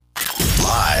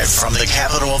from the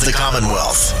capital of the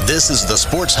Commonwealth, this is the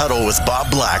Sports Huddle with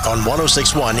Bob Black on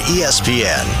 106.1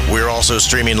 ESPN. We're also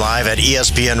streaming live at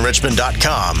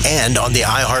ESPNRichmond.com and on the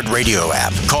iHeartRadio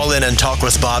app. Call in and talk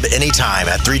with Bob anytime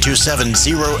at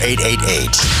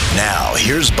 327-0888. Now,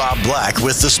 here's Bob Black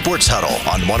with the Sports Huddle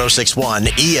on 106.1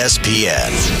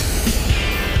 ESPN.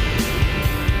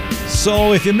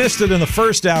 So if you missed it in the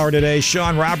first hour today,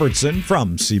 Sean Robertson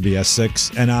from CBS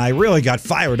 6 and I really got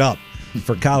fired up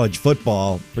for college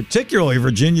football, particularly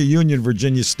Virginia Union,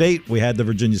 Virginia State. We had the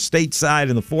Virginia State side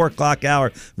in the 4 o'clock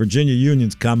hour. Virginia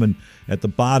Union's coming at the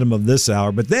bottom of this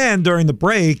hour. But then during the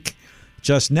break,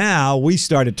 just now, we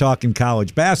started talking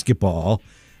college basketball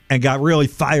and got really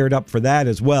fired up for that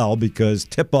as well because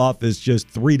tip-off is just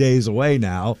 3 days away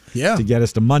now to get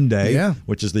us to Monday,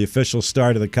 which is the official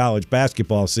start of the college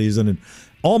basketball season. And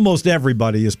almost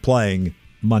everybody is playing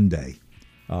Monday.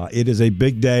 It is a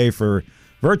big day for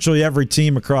virtually every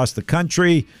team across the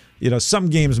country. You know, some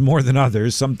games more than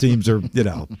others. Some teams are,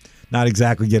 not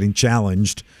exactly getting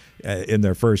challenged in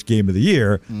their first game of the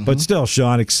year. Mm-hmm. But still,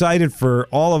 Sean, excited for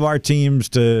all of our teams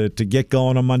to get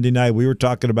going on Monday night. We were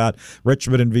talking about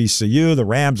Richmond and VCU, the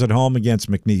Rams at home against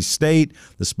McNeese State,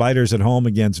 the Spiders at home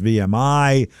against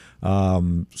VMI.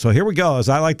 So here we go, as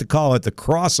I like to call it, the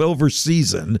crossover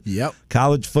season. Yep.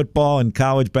 College football and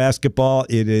college basketball.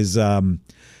 It is...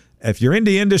 if you're in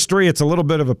the industry, it's a little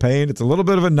bit of a pain. It's a little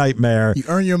bit of a nightmare. You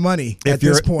earn your money at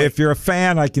this point. If you're a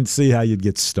fan, I can see how you'd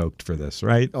get stoked for this,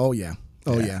 right? Oh, yeah.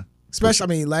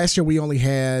 Especially, last year we only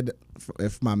had,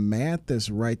 if my math is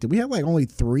right, did we have only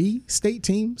 3 state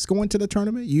teams going to the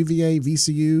tournament? UVA,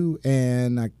 VCU,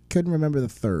 and I couldn't remember the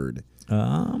third.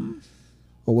 Or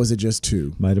was it just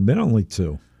 2? Might have been only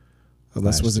 2.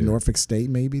 Unless was it Norfolk State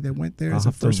maybe that went there as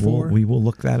a first 4? We will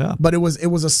look that up. But it was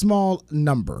a small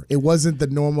number. It wasn't the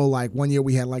normal, 1 year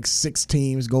we had 6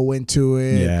 teams go into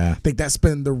it. Yeah. I think that's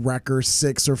been the record,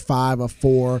 6 or 5 or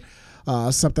 4,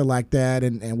 something like that.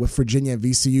 And with Virginia and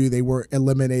VCU, they were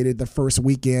eliminated the first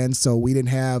weekend. So we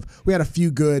had a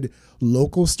few good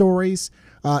local stories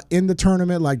in the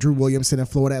tournament, like Drew Williamson in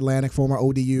Florida Atlantic, former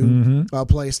ODU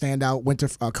player, standout, went to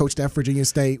coached at Virginia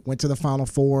State, went to the Final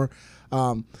Four.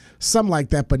 Something like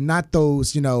that, but not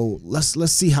those,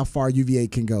 let's see how far UVA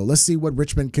can go. Let's see what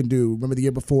Richmond can do. Remember the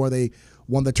year before they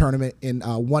won the tournament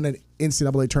won an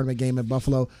NCAA tournament game in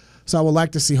Buffalo. So I would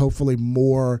like to see hopefully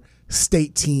more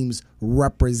state teams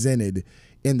represented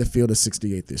in the field of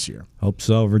 68 this year. Hope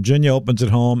so. Virginia opens at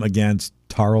home against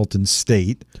Tarleton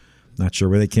State. Not sure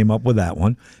where they came up with that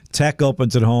one. Tech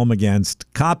opens at home against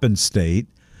Coppin State.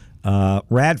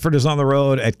 Radford is on the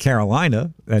road at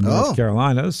Carolina, at North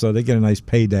Carolina, so they get a nice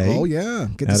payday. Oh, yeah.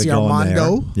 Get to see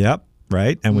Armando. Yep,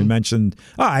 right. And we mentioned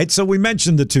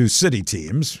the 2 city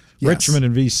teams, Richmond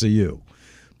and VCU.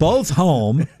 Both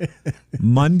home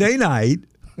Monday night,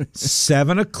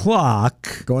 7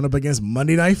 o'clock. Going up against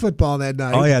Monday Night Football that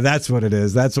night. Oh, yeah, that's what it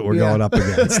is. That's what we're going up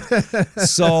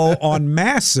against. So on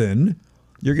Masson,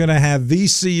 you're going to have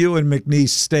VCU and McNeese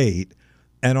State.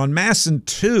 And on Masson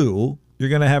 2, you're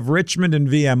going to have Richmond and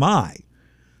VMI.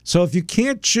 So if you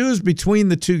can't choose between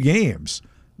the 2 games,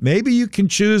 maybe you can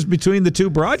choose between the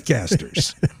 2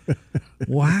 broadcasters.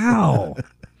 Wow.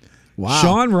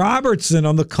 Sean Robertson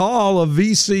on the call of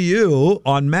VCU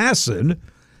on Masson,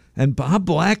 and Bob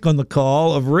Black on the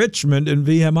call of Richmond and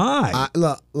VMI.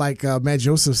 Look, like Matt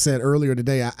Joseph said earlier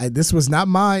today, this was not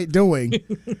my doing.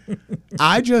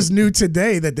 I just knew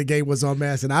today that the game was on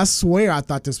Masson. I swear I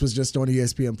thought this was just on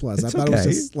ESPN Plus. I thought it was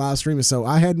just live streaming. So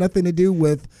I had nothing to do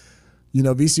with,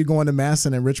 VCU going to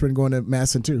Masson and Richmond going to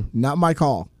Masson too. Not my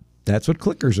call. That's what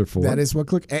clickers are for. That is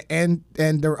what and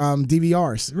their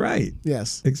DVRs. Right.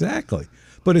 Yes. Exactly.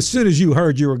 But as soon as you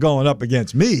heard you were going up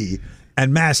against me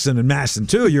and Masson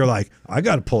too, you're like, I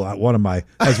got to pull out one of my,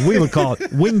 as we would call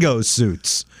it, Wingo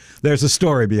suits. There's a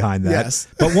story behind that. Yes.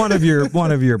 But one of your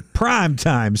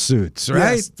primetime suits,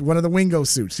 right? Yes, one of the Wingo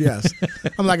suits, yes.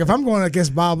 I'm like, if I'm going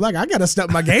against Bob Black, I got to step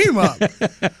my game up.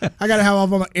 I got to have all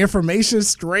my information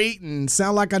straight and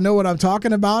sound like I know what I'm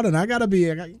talking about, and I got to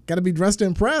be dressed to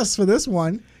impress for this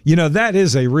one. That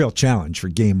is a real challenge for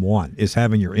game 1, is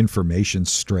having your information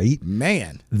straight.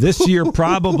 Man. This year,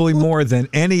 probably more than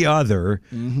any other,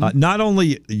 not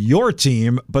only your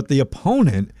team, but the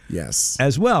opponent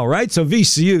as well, right? So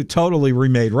VCU totally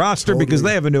remade roster because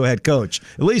they have a new head coach.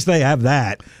 At least they have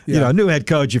that. Yeah. New head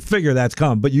coach, you figure that's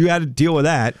coming, but you got to deal with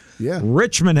that. Yeah.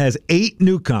 Richmond has 8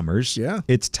 newcomers. Yeah.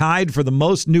 It's tied for the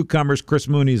most newcomers Chris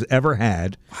Mooney's ever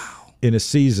had in a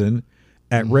season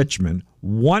at Richmond.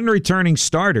 1 returning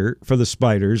starter for the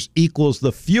Spiders equals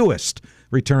the fewest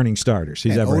returning starters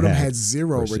he's ever Odom had. had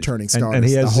 0 returning starters. And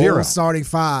he has the 0. Whole starting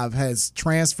 5 has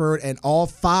transferred, and all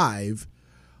 5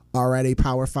 are at a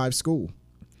Power 5 school.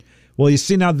 Well, you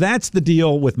see, now that's the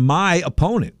deal with my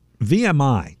opponent,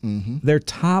 VMI. Their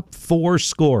top 4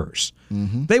 scorers.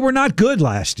 They were not good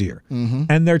last year.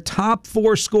 And their top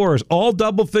 4 scorers, all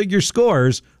double-figure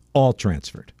scorers, all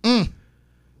transferred.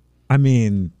 I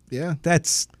mean, yeah,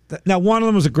 now one of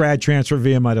them was a grad transfer.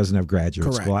 VMI doesn't have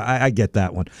graduate school. I get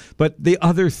that one. But the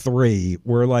other 3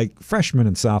 were like freshmen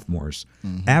and sophomores,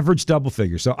 average double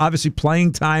figures. So obviously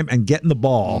playing time and getting the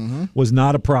ball was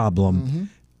not a problem.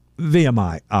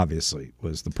 VMI obviously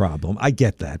was the problem. I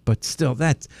get that, but still,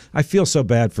 I feel so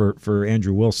bad for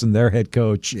Andrew Wilson, their head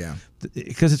coach. Yeah,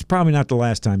 because it's probably not the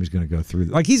last time he's going to go through.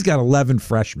 Like, he's got 11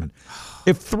 freshmen.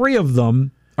 If 3 of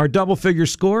them are double-figure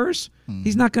scorers,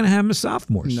 he's not going to have them as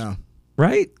sophomores. No.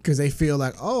 Right? Because they feel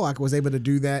like, oh, I was able to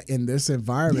do that in this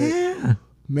environment. Yeah.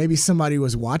 Maybe somebody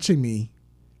was watching me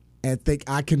and think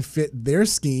I can fit their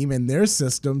scheme and their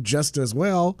system just as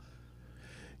well.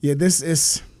 Yeah,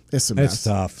 it's a mess. It's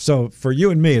tough. So for you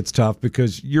and me, it's tough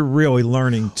because you're really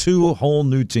learning 2 whole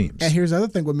new teams. And here's the other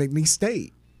thing with McNeese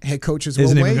State. Head coach is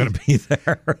Isn't Will even Wade. going to be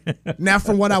there. Now,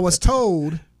 from what I was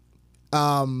told,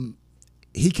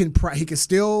 he can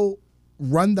still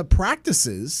run the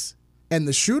practices and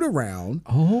the shoot around,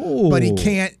 but he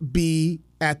can't be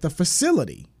at the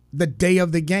facility the day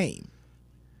of the game.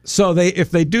 So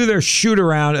if they do their shoot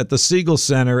around at the Siegel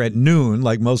Center at noon,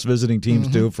 like most visiting teams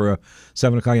do for a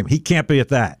 7 o'clock game, he can't be at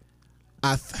that.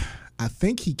 I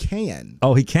think he can.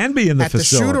 Oh, he can be in the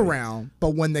facility. At the shoot around,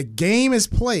 but when the game is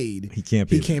played, he can't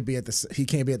be at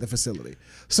the facility.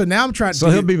 So now I'm trying.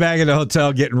 So he'll be back at the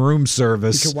hotel getting room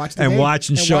service and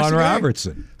watching Sean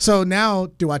Robertson. So now,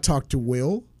 do I talk to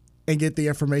Will and get the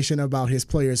information about his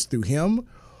players through him,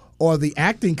 or the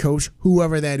acting coach,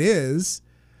 whoever that is,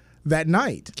 that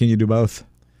night? Can you do both?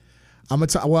 I'm gonna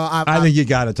talk. Well, I think you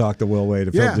got to talk to Will Wade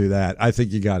if he'll do that. I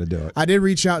think you got to do it. I did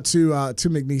reach out to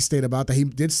McNeese State about that. He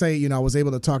did say, I was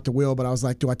able to talk to Will, but I was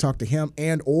like, do I talk to him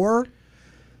and or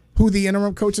who the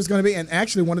interim coach is going to be? And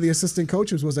actually, one of the assistant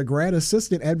coaches was a grad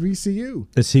assistant at VCU.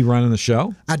 Is he running the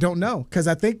show? I don't know, because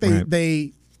I think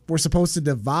they were supposed to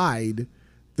divide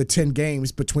the 10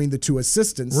 games between the 2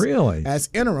 assistants as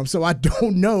interim. So I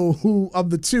don't know who of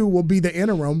the 2 will be the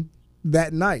interim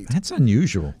that night. That's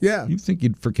unusual. Yeah. You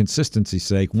think for consistency's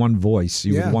sake, one voice,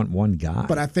 you would want one guy.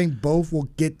 But I think both will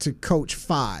get to coach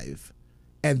 5,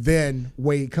 and then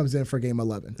Wade comes in for game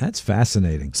 11. That's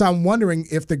fascinating. So I'm wondering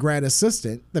if the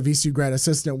VCU grad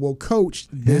assistant, will coach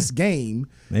this game,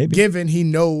 maybe, given he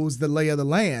knows the lay of the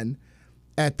land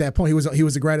at that point. He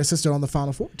was a grad assistant on the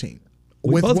Final 14.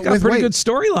 We both got pretty good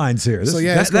storylines here.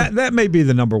 That may be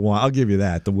the number one. I'll give you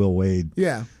that, the Will Wade.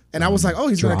 Yeah. And I was like, oh,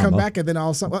 he's going to come back, and then all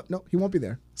of a sudden, no, he won't be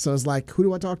there. So it's like, who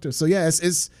do I talk to? So, yeah,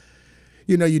 it's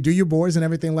you do your boards and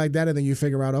everything like that, and then you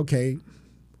figure out, okay,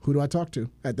 who do I talk to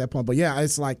at that point? But, yeah,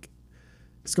 it's like,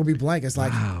 it's going to be blank. It's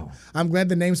like, wow. I'm glad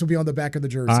the names will be on the back of the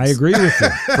jerseys. I agree with you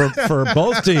for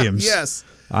both teams. Yes.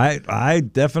 I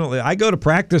definitely, I go to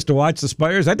practice to watch the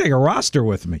Spires. I take a roster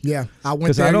with me. Yeah. I went there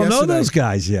because I don't know those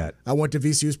guys yet. I went to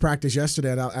VCU's practice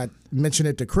yesterday, and I mentioned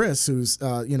it to Chris, who's,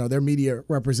 their media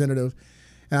representative.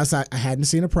 And I said, I hadn't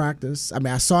seen a practice. I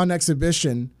mean, I saw an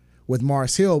exhibition with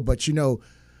Mars Hill, but,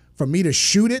 for me to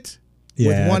shoot it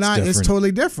with one eye is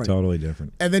totally different. Totally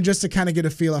different. And then just to kind of get a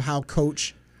feel of how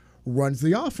coach runs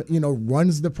the offense,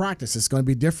 runs the practice, it's going to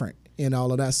be different in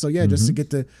all of that. So, yeah, just to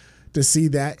get to see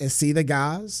that and see the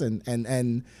guys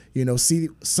and see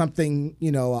something,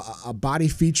 a body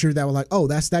feature that was like, oh,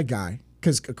 that's that guy.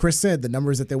 Because Chris said the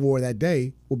numbers that they wore that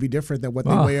day will be different than what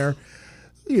they wear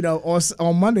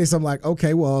on Monday. So I'm like,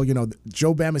 okay, well,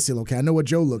 Joe Bamasil, okay, I know what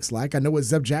Joe looks like. I know what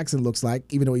Zeb Jackson looks like,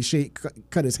 even though he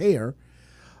cut his hair.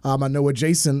 I know what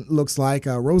Jason looks like,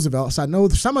 Roosevelt. So I know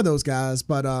some of those guys,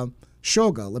 but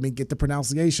Shoga, let me get the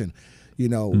pronunciation.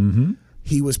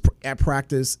 He was at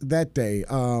practice that day,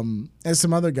 and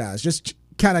some other guys. Just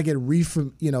kind of get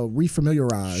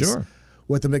refamiliarized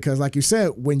with them, because, like you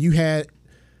said, when you had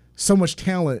so much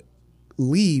talent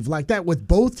leave like that with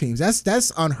both teams,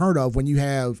 that's unheard of. When you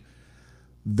have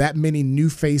that many new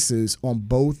faces on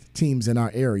both teams in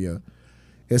our area,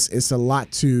 it's a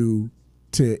lot to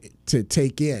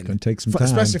take in. Gonna take some time,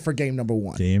 especially for game number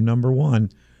 1. Game number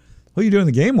 1. Who are you doing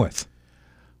the game with?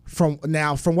 From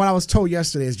what I was told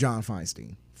yesterday, is John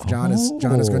Feinstein. John is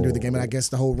going to do the game, and I guess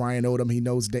the whole Ryan Odom, he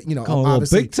knows that,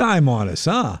 obviously big time on us,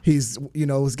 huh? He's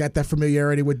he's got that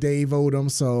familiarity with Dave Odom,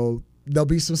 so there'll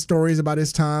be some stories about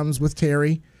his times with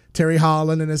Terry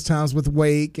Holland, and his times with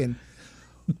Wake, and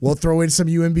we'll throw in some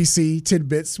UMBC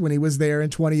tidbits when he was there in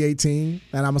 2018.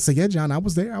 And I'm gonna say, yeah, John, I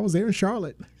was there in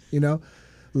Charlotte,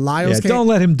 Lyles Yeah, don't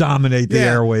let him dominate the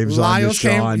airwaves Lyles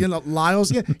on you, Sean.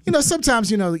 Lyles,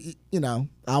 sometimes, I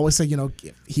always say,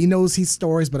 he knows his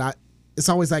stories, but it's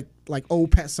always like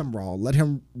old Pat Summerall. Let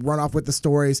him run off with the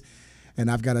stories,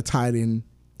 and I've got to tie it in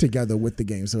together with the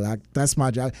game. So that's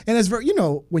my job. And it's very,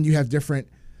 when you have different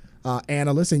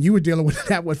analysts, and you were dealing with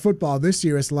that with football this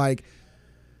year, it's like,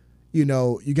 you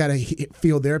got to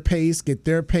feel their pace, get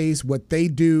their pace, what they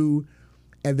do,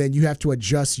 and then you have to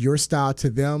adjust your style to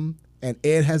them. And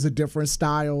Ed has a different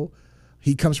style.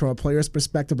 He comes from a player's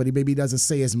perspective, but he maybe doesn't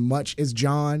say as much as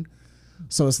John.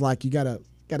 So it's like you gotta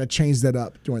change that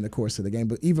up during the course of the game.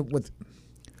 But even with,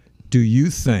 do you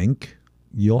think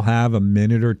you'll have a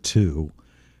minute or two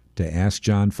to ask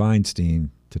John Feinstein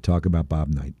to talk about Bob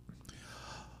Knight?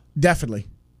 Definitely.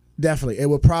 It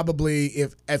would probably,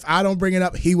 if I don't bring it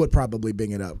up, he would probably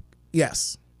bring it up.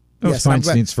 Yes. That was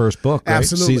Feinstein's first book, right?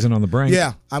 Absolutely. Season on the Brink.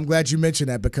 Yeah, I'm glad you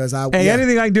mentioned that because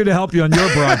anything I can do to help you on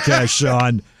your broadcast,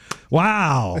 Sean.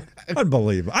 Wow,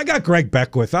 unbelievable! I got Greg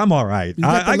Beckwith. I'm all right.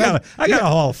 I got a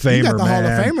Hall of Famer. You got the man.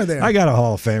 Hall of Famer there. I got a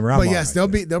Hall of Famer. But yes,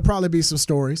 there'll probably be some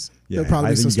stories. Yeah, there'll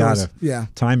probably be some stories. Yeah,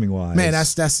 timing wise, man.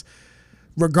 That's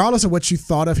regardless of what you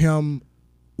thought of him,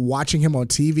 watching him on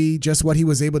TV, just what he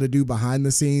was able to do behind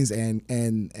the scenes, and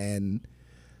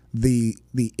the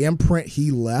imprint he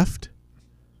left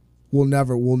will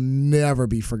never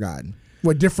be forgotten.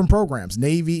 With different programs,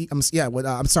 Navy, with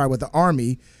the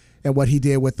Army, and what he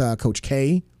did with Coach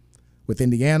K, with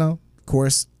Indiana, of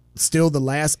course, still the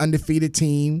last undefeated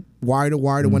team, wire to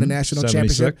wire to win a national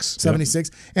championship,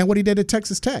 76, and what he did at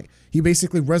Texas Tech. He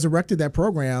basically resurrected that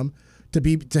program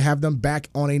to have them back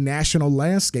on a national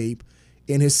landscape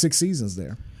in his 6 seasons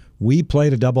there. We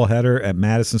played a doubleheader at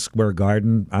Madison Square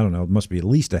Garden. I don't know, it must be at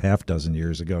least a half dozen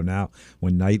years ago now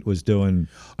when Knight was doing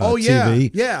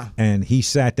TV. Yeah. And he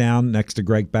sat down next to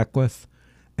Greg Beckwith,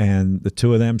 and the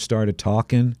two of them started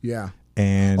talking. Yeah.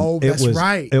 And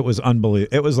right. It was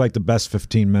unbelievable. It was like the best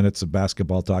 15 minutes of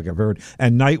basketball talk I've heard.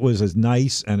 And Knight was as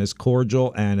nice and as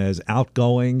cordial and as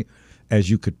outgoing as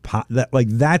you could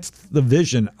that's the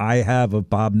vision I have of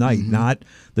Bob Knight, not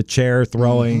the chair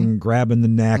throwing, grabbing the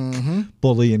neck,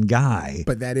 bullying guy.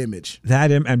 But that image.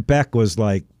 And Beck was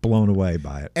like blown away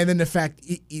by it. And then the fact,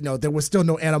 there was still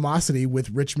no animosity with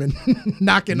Richmond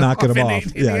knocking him off. In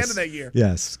the end of that year.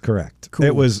 Yes, correct. Cool.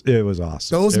 It was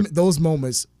awesome. Those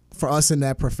moments for us in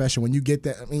that profession, when you get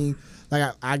that, I mean,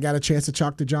 like I got a chance to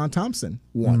talk to John Thompson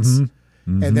once.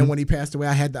 And then when he passed away,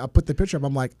 I put the picture up.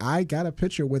 I'm like, I got a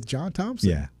picture with John Thompson.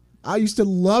 Yeah. I used to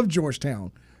love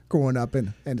Georgetown growing up,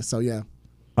 and so yeah.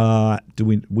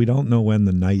 We don't know when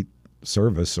the night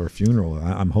service or funeral.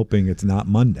 I'm hoping it's not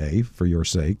Monday for your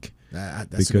sake.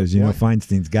 Because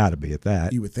Feinstein's got to be at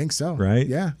that. You would think so, right?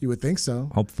 Yeah, you would think so.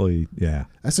 Hopefully, yeah.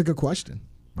 That's a good question.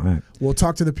 All right. We'll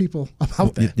talk to the people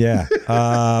about that. Yeah.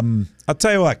 I'll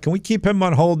tell you what. Can we keep him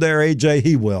on hold there, AJ?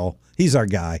 He will. He's our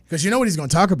guy. Because you know what he's going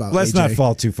to talk about. Let's AJ. not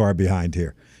fall too far behind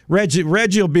here. Reggie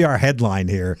will be our headline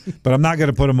here, but I'm not going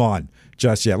to put him on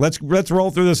just yet. Let's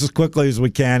roll through this as quickly as we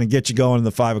can and get you going in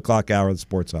the 5 o'clock hour of the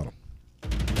Sports Huddle.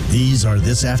 These are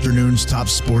this afternoon's top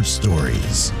sports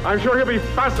stories. I'm sure he'll be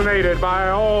fascinated by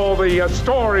all the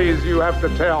stories you have to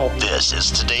tell. This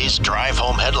is today's Drive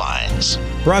Home Headlines.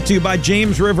 Brought to you by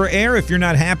James River Air. If you're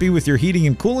not happy with your heating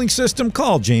and cooling system,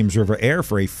 call James River Air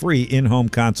for a free in-home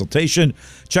consultation.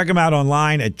 Check them out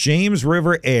online at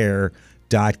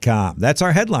jamesriverair.com. That's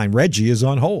our headline. Reggie is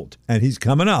on hold, and he's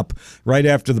coming up right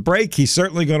after the break. He's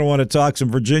certainly going to want to talk some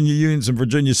Virginia Union, some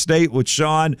Virginia State with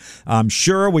Sean. I'm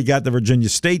sure we got the Virginia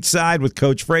State side with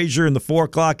Coach Frazier in the 4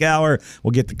 o'clock hour.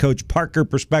 We'll get the Coach Parker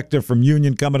perspective from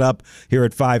Union coming up here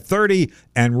at 5:30,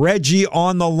 and Reggie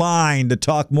on the line to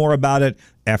talk more about it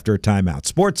after a timeout.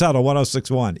 Sports Huddle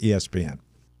 106.1 ESPN.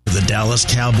 The Dallas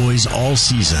Cowboys all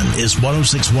season is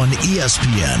 106.1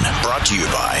 ESPN. Brought to you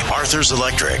by Arthur's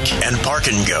Electric and Park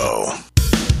and Go.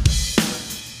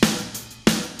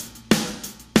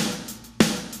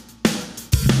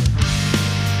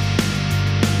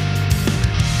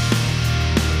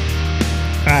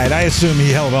 All right, I assume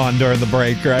he held on during the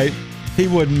break, right? He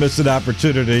wouldn't miss an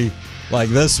opportunity like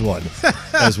this one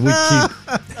as we keep...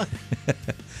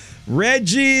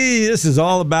 Reggie, this is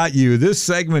all about you. This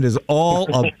segment is all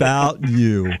about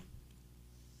you.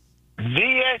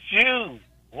 VSU,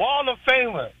 Wall of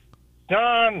Famer,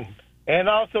 John, and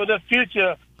also the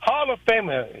future Hall of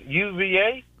Famer,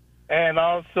 UVA, and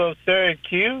also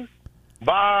Syracuse,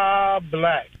 Bob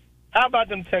Black. How about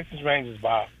them Texas Rangers,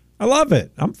 Bob? I love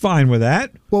it. I'm fine with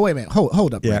that. Well, wait a minute.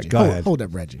 Hold up, yeah, Reggie. Go ahead. Hold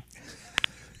up, Reggie.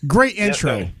 Great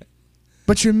intro. Yes,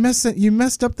 but you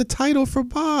messed up the title for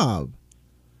Bob.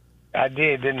 I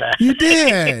did, didn't I? You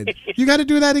did. You got to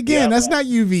do that again. Yeah, That's not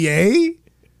UVA.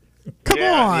 Come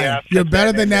on. Yeah, You're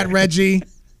better than that, Reggie.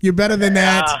 You're better than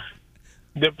that.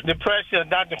 The pressure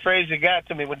Dr. Frazier got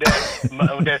to me with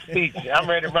that speech. I'm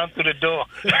ready to run through the door.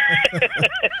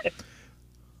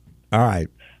 All right.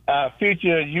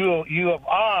 Future U of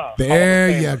R. There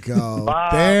you go.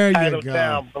 Bob There you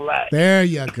Titletown go. Black. There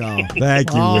you go.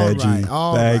 Thank you, All Reggie. right,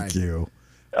 all Thank right. you.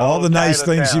 All the nice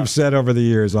things Titletown. you've said over the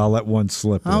years, I'll let one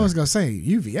slip. I was going to say,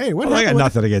 UVA. What Well, I got happened with-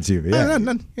 nothing against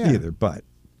UVA Yeah. either, but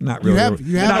not You really. have-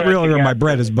 not really where my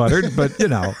bread is buttered, but you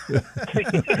know.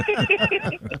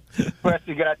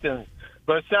 Pressure got to me.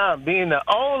 But Sean, being the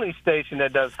only station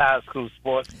that does high school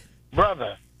sports,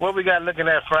 brother, what we got looking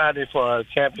at Friday for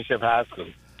championship high school?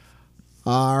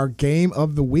 Our game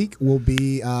of the week will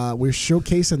be we're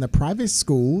showcasing the private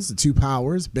schools, the two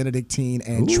powers, Benedictine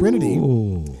and Trinity.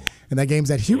 Ooh. And that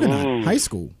game's at Huguenot High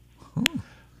School.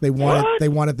 They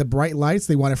wanted the bright lights.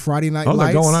 They wanted Friday night Oh,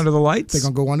 lights. they're going under the lights? They're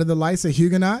going to go under the lights at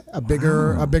Huguenot, a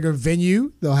bigger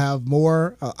venue. They'll have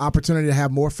more opportunity to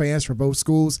have more fans from both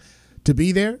schools to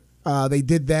be there. They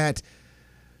did that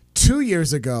 2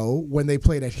 years ago when they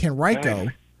played at Henrico.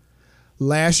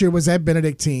 Last year was at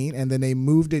Benedictine, and then they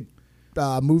moved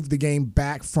the game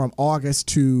back from August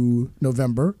to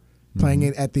November, playing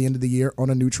it at the end of the year on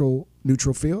a neutral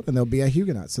field, and they'll be at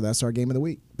Huguenot. So that's our game of the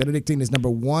week. Benedictine is number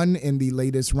 1 in the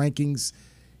latest rankings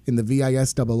in the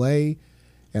VISAA,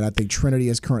 and I think Trinity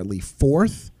is currently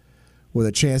 4th, with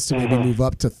a chance to maybe move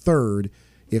up to 3rd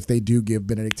if they do give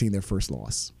Benedictine their first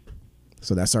loss.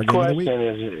 So that's our game of the week.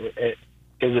 Question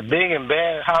is it big and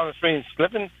bad Holland Springs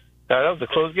slipping? That was a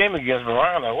close game against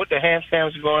Verona. What the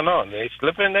handstands going on? They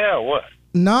slipping there or what?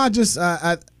 No, just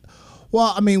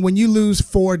when you lose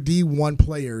 4 D1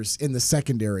 players in the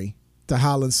secondary to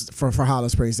for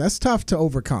Holland Springs, that's tough to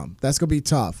overcome. That's going to be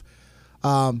tough.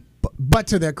 But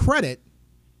to their credit,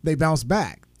 they bounced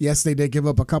back. Yes, they did give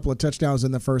up a couple of touchdowns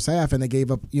in the first half, and they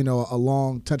gave up a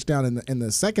long touchdown in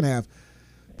the second half.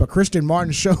 But Christian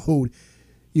Martin showed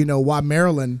why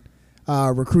Maryland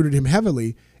recruited him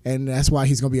heavily, and that's why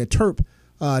he's going to be a Terp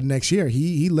next year.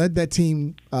 He led that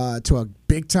team to a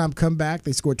big-time comeback.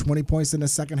 They scored 20 points in the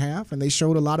second half, and they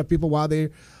showed a lot of people why they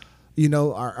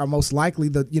are most likely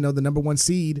the number 1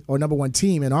 seed or number 1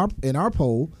 team in our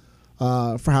poll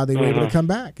for how they were able to come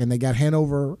back. And they got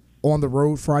Hanover on the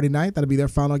road Friday night. That'll be their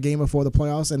final game before the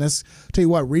playoffs. And let's tell you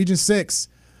what, Region 6,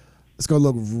 it's going to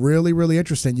look really, really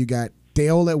interesting. You got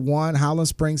Dale at 1, Holland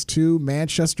Springs 2,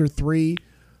 Manchester 3,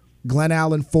 Glen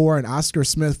Allen 4, and Oscar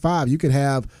Smith 5. You could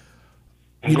have,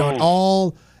 an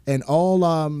all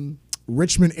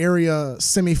Richmond area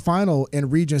semifinal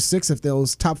in Region 6 if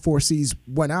those top 4 seeds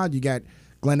went out. You got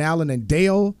Glen Allen and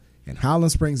Dale and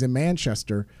Holland Springs and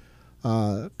Manchester.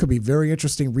 Could be very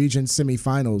interesting region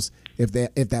semifinals if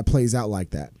that plays out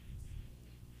like that.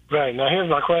 Right. Now, here's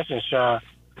my question, Sean.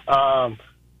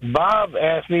 Bob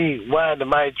asked me why the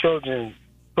Mighty Trojans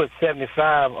put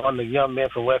 75 on the young men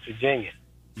from West Virginia.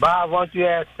 Bob, why don't you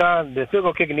ask Sean, the field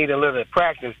goal kicker needed a little bit of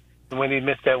practice when he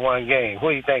missed that one game.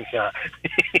 What do you think, Sean?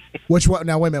 Which one?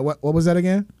 Now, wait a minute. What was that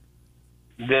again?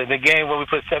 The game where we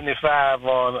put 75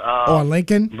 on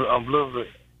Lincoln? On Blue.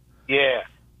 Yeah.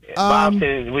 Bob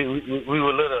said we were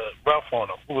a little rough on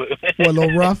him. We're a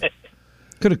little rough?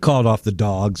 Could have called off the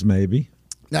dogs, maybe.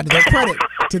 Now, to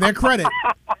their credit,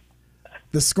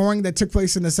 the scoring that took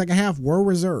place in the second half were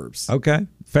reserves. Okay,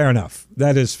 fair enough.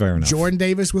 That is fair enough. Jordan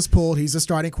Davis was pulled. He's a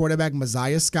starting quarterback.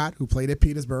 Messiah Scott, who played at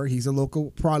Petersburg, he's a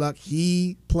local product.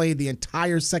 He played the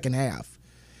entire second half,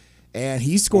 and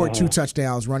he scored 2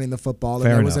 touchdowns running the football. And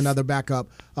there was another backup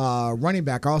running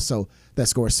back also that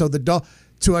scored. So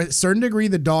to a certain degree,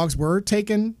 the dogs were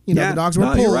taken. The dogs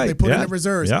were pulled. Right. They put in the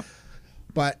reserves. Yep.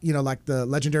 But like the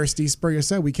legendary Steve Spurrier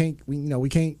said, we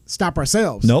can't stop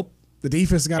ourselves. Nope. The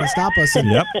defense got to stop us.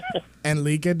 And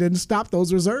Lincoln didn't stop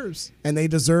those reserves, and they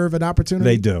deserve an opportunity.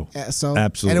 They do.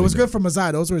 Absolutely. And it was good for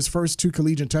Messiah. Those were his first 2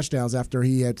 collegiate touchdowns after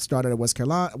he had started at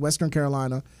Western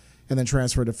Carolina, and then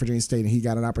transferred to Virginia State, and he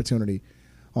got an opportunity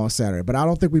on Saturday. But I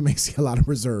don't think we may see a lot of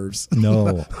reserves.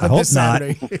 No, I hope not.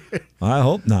 I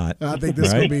hope not. I think this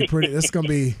is going to be pretty. This is going to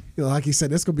be, like he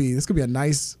said, this could be a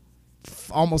nice,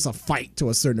 almost a fight to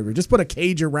a certain degree. Just put a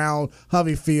cage around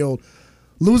Hovey Field.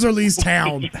 Loser leaves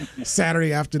town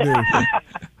Saturday afternoon.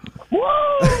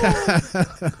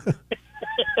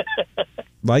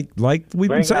 Like we've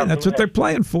been saying, that's what they're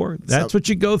playing for. That's what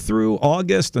you go through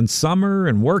August and summer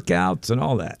and workouts and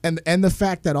all that. And the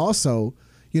fact that also,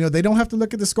 they don't have to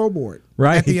look at the scoreboard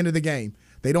at the end of the game.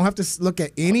 They don't have to look at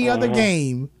any other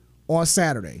game on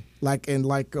Saturday. Like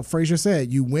Frazier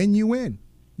said, you win, you win.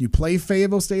 You play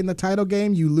Fayetteville State in the title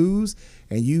game, you lose,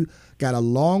 and you got a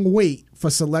long wait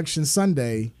for Selection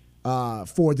Sunday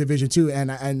for Division II,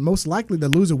 and most likely the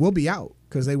loser will be out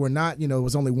because they were not. It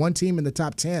was only one team in the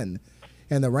top 10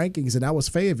 in the rankings, and that was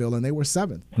Fayetteville, and they were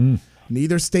 7th.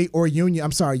 Neither State or Union.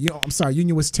 I'm sorry.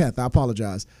 Union was 10th. I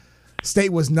apologize.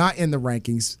 State was not in the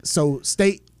rankings, so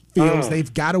State feels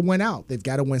they've got to win out. They've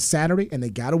got to win Saturday, and they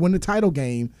got to win the title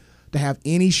game to have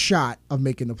any shot of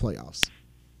making the playoffs.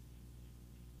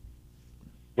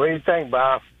 What do you think,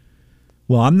 Bob?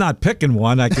 Well, I'm not picking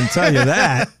one, I can tell you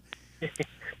that. I ain't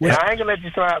going to let you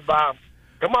slide, Bob.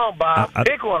 Come on, Bob.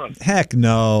 Pick one. Heck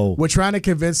no. We're trying to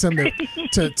convince him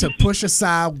to push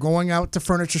aside going out to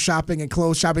furniture shopping and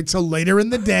clothes shopping till later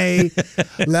in the day.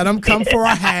 Let them come for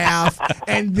a half,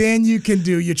 and then you can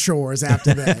do your chores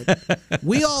after that.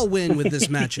 We all win with this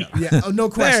matchup. Yeah, no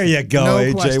question. There you go, no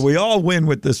AJ. question. We all win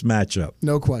with this matchup.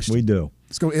 No question. We do.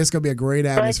 It's going to be a great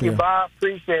atmosphere. Thank you, Bob.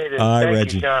 Appreciate it. All right, Thank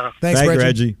Reggie. you, John. Thanks,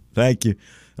 Reggie. Thank you.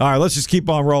 All right, let's just keep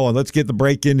on rolling. Let's get the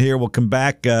break in here. We'll come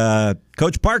back.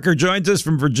 Coach Parker joins us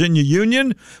from Virginia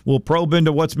Union. We'll probe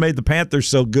into what's made the Panthers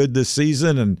so good this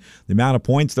season and the amount of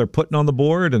points they're putting on the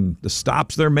board and the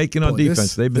stops they're making on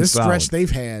defense. They've been solid. This stretch they've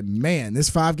had, man,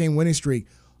 this 5-game winning streak,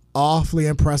 awfully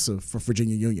impressive for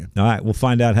Virginia Union. All right, we'll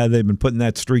find out how they've been putting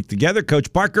that streak together.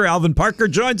 Coach Parker, Alvin Parker,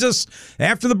 joins us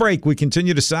after the break. We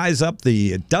continue to size up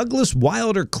the Douglas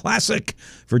Wilder Classic,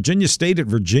 Virginia State at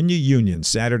Virginia Union,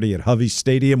 Saturday at Hovey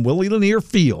Stadium, Willie Lanier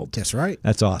Field. That's right.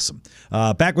 That's awesome.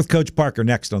 Back with Coach Parker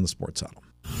next on the Sports Huddle.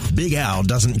 Big Al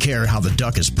doesn't care how the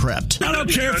duck is prepped. I don't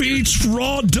care if he eats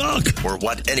raw duck. Or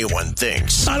what anyone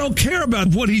thinks. I don't care about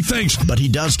what he thinks. But he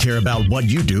does care about what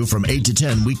you do from 8 to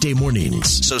 10 weekday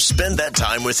mornings. So spend that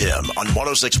time with him on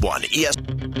 106.1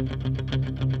 ESPN.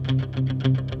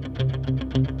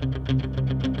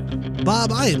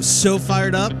 Bob, I am so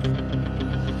fired up.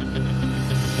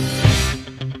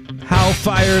 How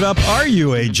fired up are you,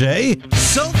 AJ?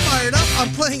 So fired up, I'm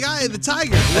playing Eye of the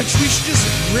Tiger, which we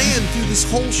just ran through this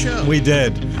whole show. We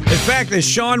did. In fact, as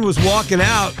Sean was walking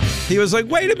out, he was like,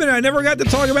 wait a minute, I never got to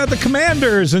talk about the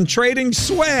Commanders and trading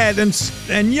Sweat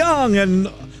and Young, and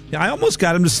I almost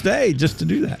got him to stay just to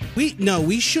do that.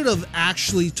 We should have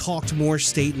actually talked more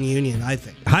State and Union, I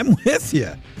think. I'm with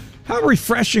you. How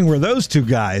refreshing were those two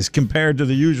guys compared to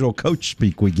the usual coach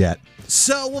speak we get?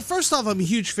 So, well, first off, I'm a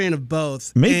huge fan of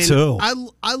both. Me too.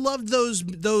 I loved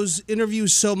those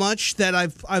interviews so much that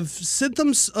I've sent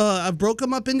them. I've broke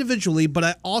them up individually, but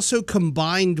I also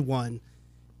combined one.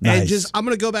 Nice. And I'm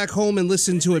going to go back home and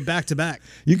listen to it back to back.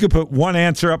 You could put one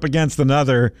answer up against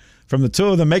another from the two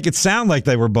of them, make it sound like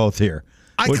they were both here,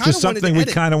 which is something we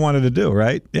kind of wanted to do,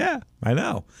 right? Yeah, I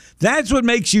know. That's what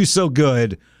makes you so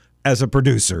good as a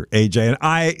producer, AJ.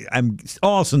 And I'm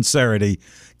all sincerity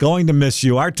going to miss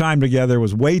you. Our time together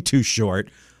was way too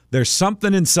short. There's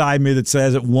something inside me that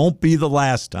says it won't be the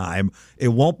last time. It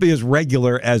won't be as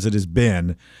regular as it has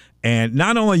been. And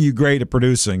not only are you great at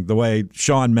producing, the way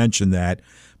Sean mentioned that,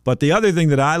 but the other thing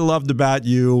that I loved about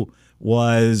you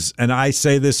was, and I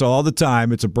say this all the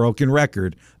time, it's a broken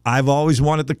record, I've always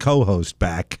wanted the co-host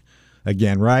back.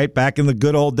 Again, right? Back in the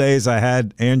good old days, I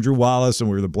had Andrew Wallace, and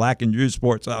we were the Black and Jew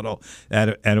Sports Huddle,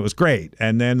 and it was great.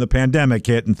 And then the pandemic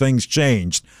hit, and things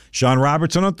changed. Sean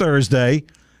Robertson on Thursday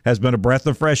has been a breath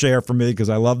of fresh air for me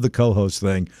because I love the co-host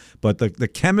thing. But the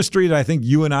chemistry that I think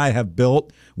you and I have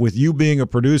built with you being a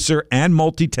producer and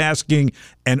multitasking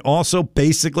and also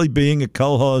basically being a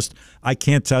co-host, I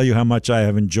can't tell you how much I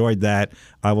have enjoyed that.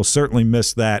 I will certainly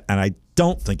miss that, and I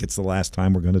don't think it's the last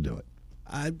time we're going to do it.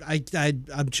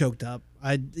 I'm choked up.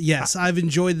 I've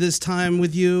enjoyed this time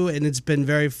with you, and it's been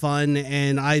very fun,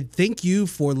 and I thank you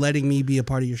for letting me be a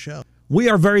part of your show. We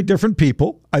are very different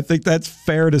people. I think that's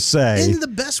fair to say. In the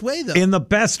best way, though. In the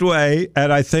best way,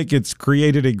 and I think it's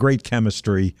created a great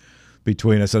chemistry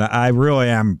between us, and I really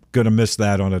am going to miss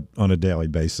that on a daily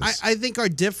basis. I think our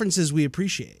differences we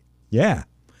appreciate. Yeah.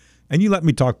 And you let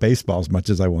me talk baseball as much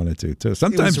as I wanted to, too.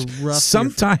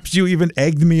 Sometimes you even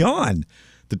egged me on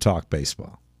to talk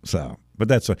baseball. So, but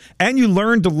that's and you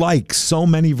learn to like so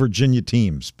many Virginia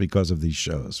teams because of these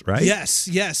shows, right?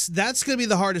 Yes. That's going to be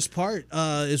the hardest part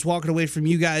is walking away from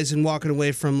you guys and walking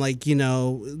away from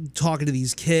talking to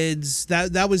these kids.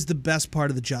 That was the best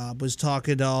part of the job, was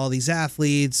talking to all these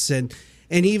athletes and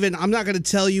even, I'm not going to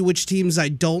tell you which teams I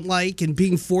don't like, and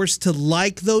being forced to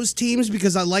like those teams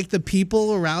because I like the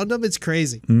people around them. It's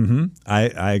crazy. Mm-hmm.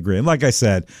 I agree. And like I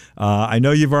said, I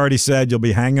know you've already said you'll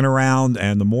be hanging around,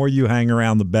 and the more you hang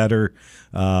around, the better,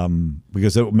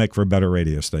 because it will make for a better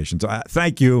radio station. So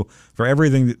thank you for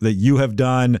everything that you have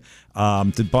done.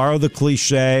 To borrow the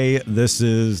cliche, this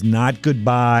is not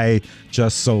goodbye,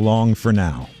 just so long for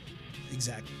now.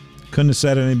 Exactly. Couldn't have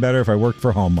said it any better if I worked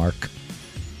for Hallmark.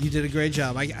 You did a great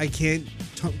job. I can't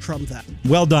trump that.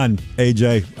 Well done,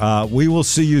 AJ. We will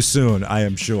see you soon, I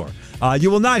am sure.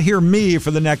 You will not hear me for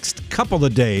the next couple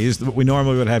of days that we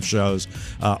normally would have shows.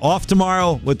 Off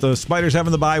tomorrow with the Spiders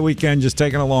having the bye weekend, just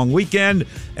taking a long weekend.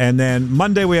 And then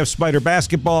Monday we have Spider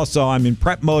basketball, so I'm in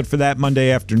prep mode for that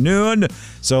Monday afternoon.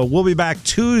 So we'll be back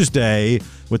Tuesday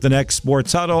with the next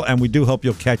Sports Huddle, and we do hope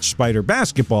you'll catch Spider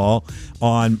basketball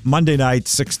on Monday night.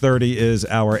 6:30 is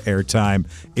our airtime.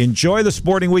 Enjoy the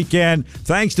sporting weekend.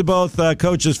 Thanks to both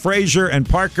coaches Frazier and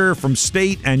Parker from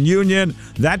State and Union.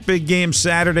 That big game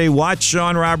Saturday. Watch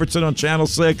Sean Robertson on Channel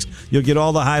 6. You'll get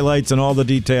all the highlights and all the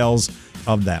details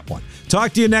of that one.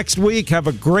 Talk to you next week. Have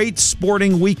a great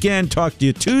sporting weekend. Talk to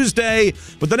you Tuesday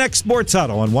with the next Sports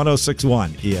Huddle on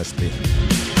 106.1 ESPN.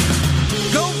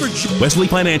 Wesley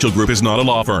Financial Group is not a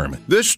law firm. This